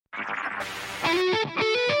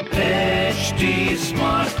HT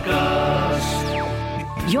Smartcast.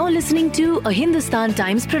 You're listening to a Hindustan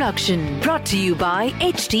Times production brought to you by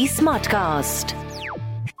HT Smartcast.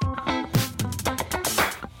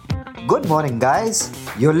 Good morning, guys.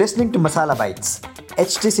 You're listening to Masala Bites,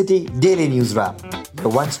 HT City Daily News Wrap, the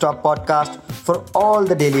one-stop podcast for all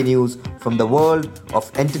the daily news from the world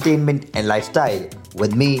of entertainment and lifestyle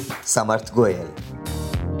with me, Samarth Goyal.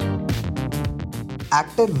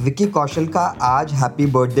 Actor Vicky Kaushal का आज happy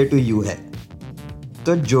birthday to you है,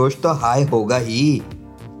 तो जोश तो high होगा ही.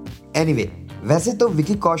 Anyway, वैसे तो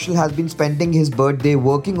Vicky Kaushal has been spending his birthday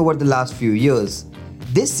working over the last few years.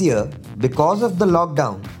 This year, because of the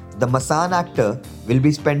lockdown, the Masan actor will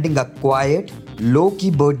be spending a quite,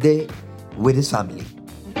 low-key birthday with his family.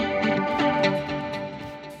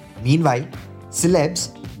 Meanwhile, celebs,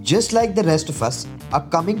 just like the rest of us, are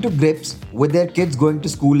coming to grips with their kids going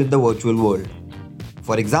to school in the virtual world.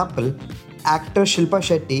 For example, actor Shilpa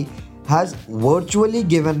Shetty has virtually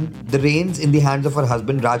given the reins in the hands of her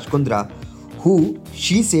husband Raj Kundra, who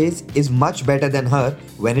she says is much better than her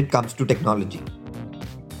when it comes to technology.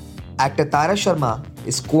 Actor Tara Sharma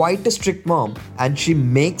is quite a strict mom, and she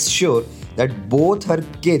makes sure that both her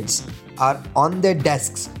kids are on their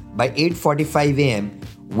desks by 8:45 a.m.,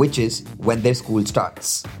 which is when their school starts.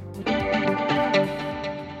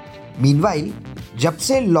 Meanwhile, जब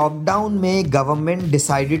से lockdown में government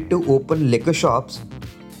decided to open liquor shops,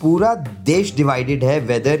 पूरा देश divided है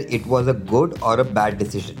whether it was a good or a bad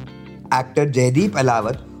decision. Actor Jaideep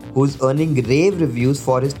Alawat, who's earning rave reviews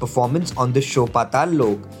for his performance on the show Patal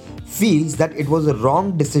Lok, feels that it was a wrong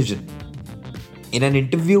decision. In an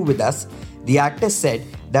interview with us, the actor said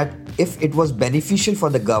that if it was beneficial for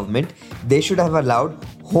the government, they should have allowed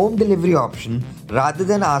home delivery option rather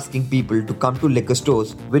than asking people to come to liquor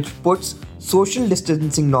stores, which puts social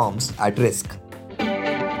distancing norms at risk.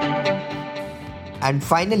 And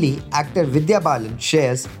finally, actor Vidya Balan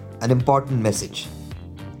shares an important message.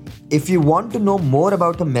 If you want to know more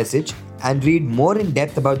about her message and read more in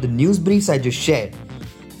depth about the news briefs I just shared,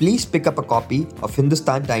 please pick up a copy of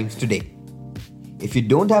Hindustan Times today. If you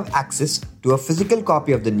don't have access to a physical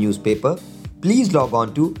copy of the newspaper, please log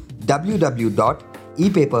on to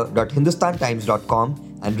www.epaper.hindustantimes.com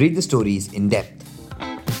and read the stories in depth.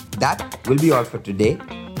 That will be all for today.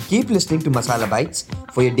 Keep listening to Masala Bites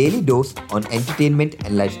for your daily dose on entertainment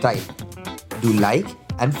and lifestyle. Do like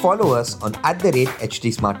and follow us on @HT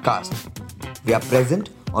Smartcast. We are present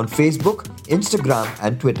on Facebook, Instagram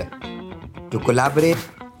and Twitter. To collaborate,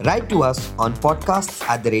 write to us on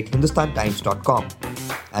podcasts@hindustantimes.com.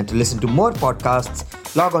 And to listen to more podcasts,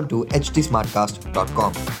 log on to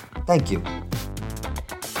htsmartcast.com. Thank you.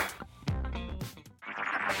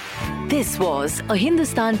 This was a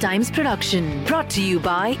Hindustan Times production brought to you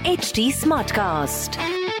by HT Smartcast.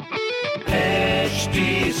 HT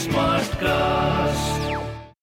Smartcast.